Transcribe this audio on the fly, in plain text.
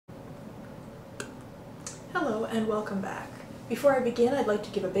Hello and welcome back. Before I begin, I'd like to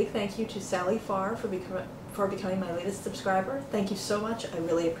give a big thank you to Sally Farr for becoming my latest subscriber. Thank you so much, I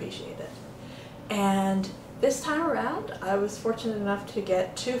really appreciate it. And this time around, I was fortunate enough to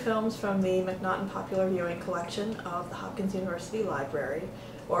get two films from the McNaughton Popular Viewing collection of the Hopkins University Library,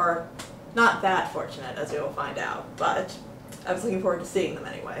 or not that fortunate, as we will find out, but I was looking forward to seeing them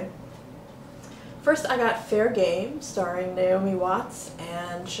anyway. First, I got Fair Game, starring Naomi Watts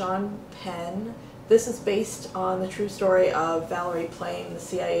and Sean Penn. This is based on the true story of Valerie Plame, the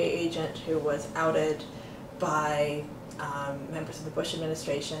CIA agent who was outed by members of the Bush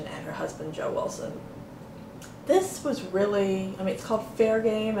administration and her husband, Joe Wilson. This was really, it's called Fair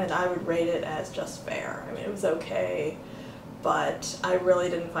Game, and I would rate it as just fair. It was okay, but I really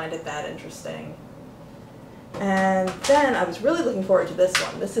didn't find it that interesting. And then I was really looking forward to this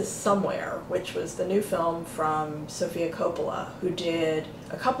one. This is Somewhere, which was the new film from Sofia Coppola, who did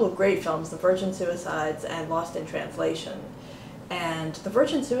a couple of great films, The Virgin Suicides and Lost in Translation. And The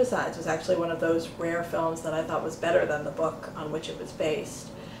Virgin Suicides was actually one of those rare films that I thought was better than the book on which it was based.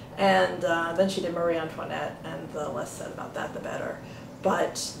 And then she did Marie Antoinette, and the less said about that, the better.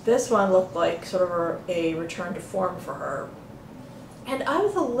 But this one looked like sort of a return to form for her. And I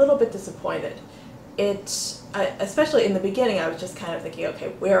was a little bit disappointed. Especially in the beginning, I was just kind of thinking, okay,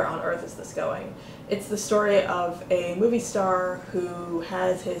 where on earth is this going? It's the story of a movie star who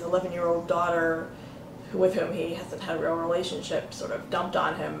has his 11-year-old daughter, with whom he hasn't had a real relationship, sort of dumped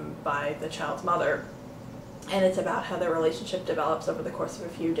on him by the child's mother. And it's about how their relationship develops over the course of a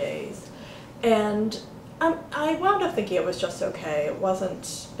few days. And I wound up thinking it was just okay.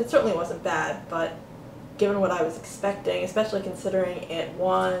 It certainly wasn't bad, but given what I was expecting, especially considering it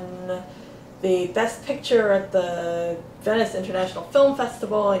won the Best Picture at the Venice International Film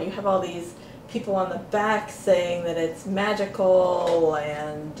Festival, and you have all these people on the back saying that it's magical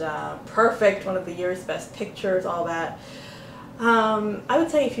and perfect, one of the year's best pictures, all that. I would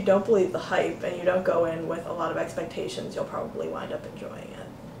say if you don't believe the hype and you don't go in with a lot of expectations, you'll probably wind up enjoying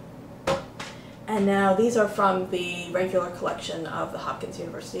it. And now these are from the regular collection of the Hopkins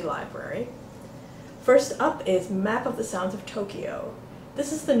University Library. First up is Map of the Sounds of Tokyo.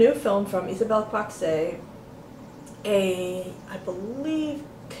 This is the new film from Isabelle Coixet, I believe,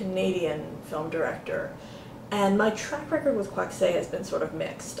 Canadian film director. And my track record with Coixet has been sort of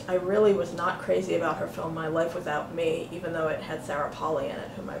mixed. I really was not crazy about her film My Life Without Me, even though it had Sarah Polley in it,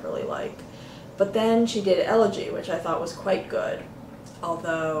 whom I really like. But then she did Elegy, which I thought was quite good,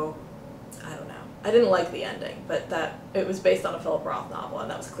 although, I don't know. I didn't like the ending, but it was based on a Philip Roth novel, and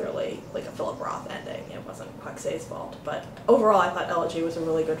that was clearly like a Philip Roth ending. It wasn't Coixet's fault. But overall, I thought Elegy was a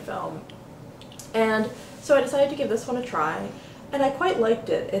really good film. And so I decided to give this one a try, and I quite liked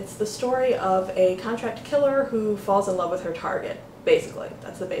it. It's the story of a contract killer who falls in love with her target, basically.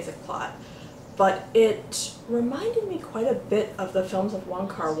 That's the basic plot. But it reminded me quite a bit of the films of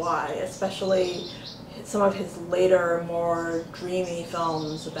kar-wai, especially some of his later, more dreamy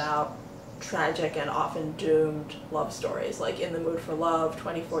films about tragic and often doomed love stories, like In the Mood for Love,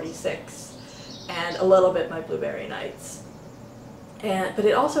 2046, and a little bit My Blueberry Nights. But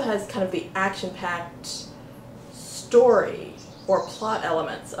it also has kind of the action-packed story or plot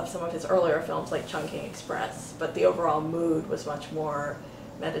elements of some of his earlier films like Chungking Express, but the overall mood was much more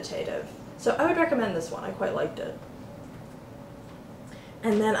meditative. So I would recommend this one. I quite liked it.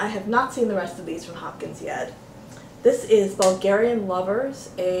 And then I have not seen the rest of these from Hopkins yet. This is Bulgarian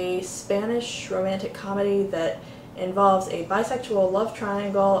Lovers, a Spanish romantic comedy that involves a bisexual love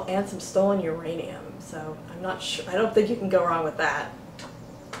triangle and some stolen uranium. So I'm not sure, I don't think you can go wrong with that.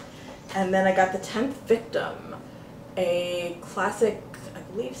 And then I got The 10th Victim, a classic, I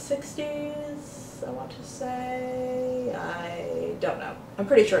believe 60s, I want to say, I don't know. I'm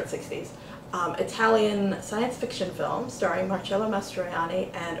pretty sure it's 60s. Italian science fiction film starring Marcello Mastroianni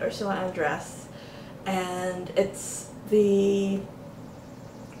and Ursula Andress. And it's the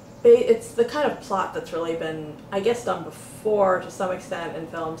kind of plot that's really been, I guess, done before to some extent in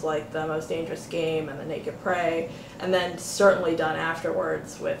films like The Most Dangerous Game and The Naked Prey, and then certainly done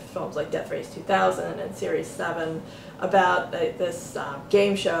afterwards with films like Death Race 2000 and Series 7 about this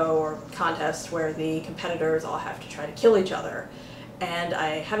game show or contest where the competitors all have to try to kill each other. And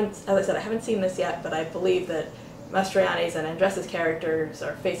as I said, I haven't seen this yet, but I believe that Mastroianni's and Andress's characters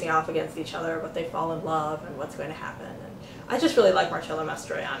are facing off against each other, but they fall in love and what's going to happen. And I just really like Marcello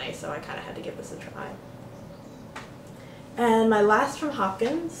Mastroianni, so I kind of had to give this a try. And my last from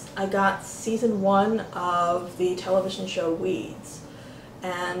Hopkins, I got season 1 of the television show Weeds.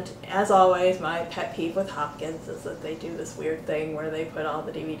 And as always, my pet peeve with Hopkins is that they do this weird thing where they put all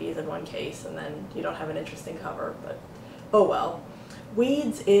the DVDs in one case and then you don't have an interesting cover, but oh well.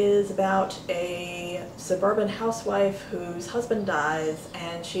 Weeds is about a suburban housewife whose husband dies,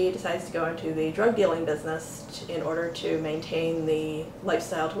 and she decides to go into the drug dealing business in order to maintain the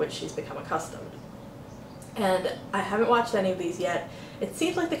lifestyle to which she's become accustomed. And I haven't watched any of these yet. It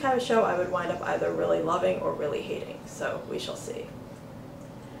seems like the kind of show I would wind up either really loving or really hating, so we shall see.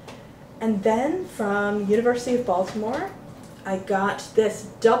 And then from University of Baltimore, I got this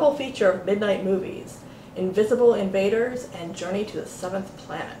double feature of midnight movies, Invisible Invaders and Journey to the Seventh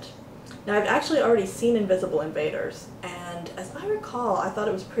Planet. Now, I've actually already seen Invisible Invaders, and as I recall, I thought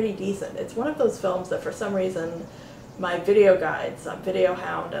it was pretty decent. It's one of those films that for some reason my video guides, Video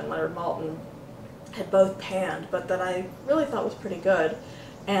Hound and Leonard Maltin, had both panned, but that I really thought was pretty good.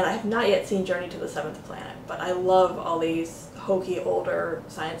 And I have not yet seen Journey to the Seventh Planet, but I love all these hokey, older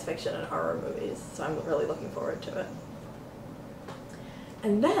science fiction and horror movies, so I'm really looking forward to it.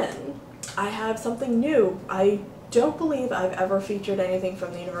 And then I have something new. I don't believe I've ever featured anything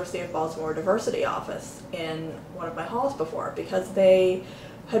from the University of Baltimore Diversity Office in one of my hauls before, because they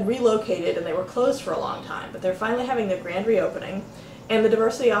had relocated and they were closed for a long time, but they're finally having their grand reopening, and the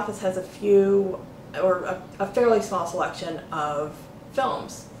Diversity Office has a fairly small selection of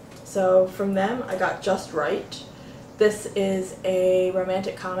films. So from them, I got Just Right. This is a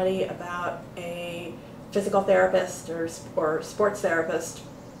romantic comedy about a physical therapist or sports therapist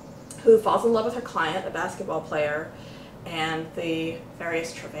who falls in love with her client, a basketball player, and the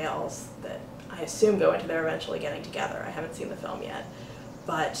various travails that I assume go into their eventually getting together. I haven't seen the film yet.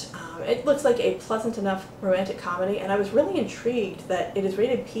 But it looks like a pleasant enough romantic comedy, and I was really intrigued that it is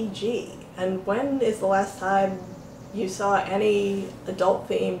rated PG. And when is the last time you saw any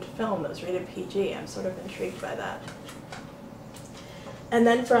adult-themed film that was rated PG? I'm sort of intrigued by that. And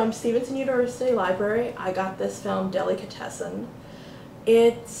then from Stevenson University Library, I got this film, Delicatessen.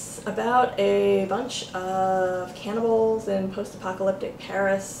 It's about a bunch of cannibals in post-apocalyptic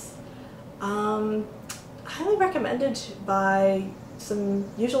Paris. Highly recommended by some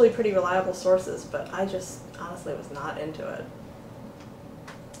usually pretty reliable sources, but I just honestly was not into it.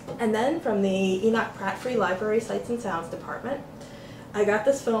 And then from the Enoch Pratt Free Library Sights and Sounds Department, I got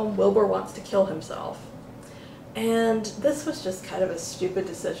this film, Wilbur Wants to Kill Himself. And this was just kind of a stupid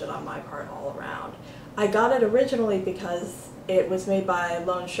decision on my part all around. I got it originally because it was made by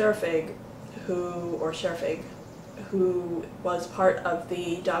Lone Scherfig, who was part of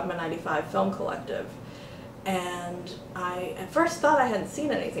the Dogma 95 Film Collective. And I at first thought I hadn't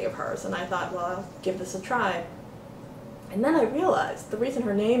seen anything of hers, and I thought, well, I'll give this a try. And then I realized the reason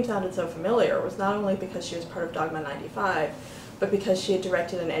her name sounded so familiar was not only because she was part of Dogma 95, but because she had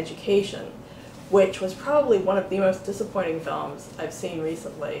directed An Education, which was probably one of the most disappointing films I've seen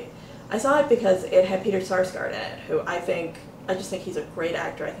recently. I saw it because it had Peter Sarsgaard in it, who I just think he's a great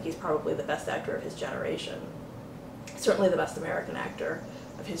actor. I think he's probably the best actor of his generation. Certainly the best American actor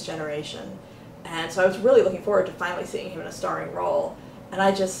of his generation. And so I was really looking forward to finally seeing him in a starring role, and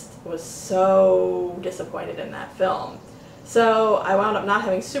I just was so disappointed in that film. So I wound up not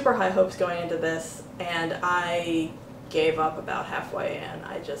having super high hopes going into this, and I gave up about halfway in.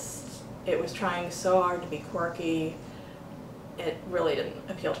 It was trying so hard to be quirky, it really didn't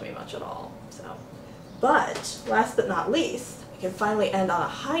appeal to me much at all. So, but last but not least, I can finally end on a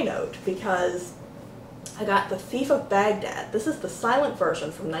high note because I got The Thief of Baghdad. This is the silent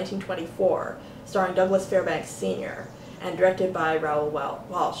version from 1924, starring Douglas Fairbanks Sr. and directed by Raoul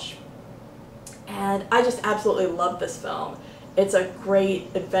Walsh. And I just absolutely love this film. It's a great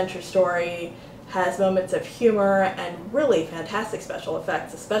adventure story, has moments of humor, and really fantastic special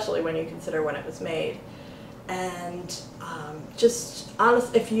effects, especially when you consider when it was made. And just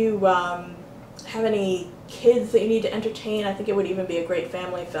honest, if you have any kids that you need to entertain, I think it would even be a great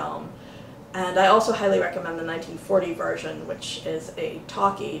family film. And I also highly recommend the 1940 version, which is a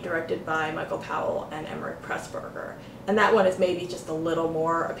talkie directed by Michael Powell and Emmerich Pressburger. And that one is maybe just a little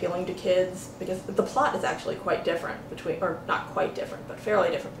more appealing to kids because the plot is actually quite different or not quite different, but fairly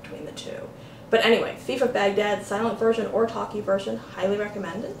different between the two. But anyway, Thief of Baghdad, silent version or talkie version, highly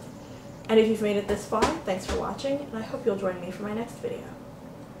recommended. And if you've made it this far, thanks for watching, and I hope you'll join me for my next video.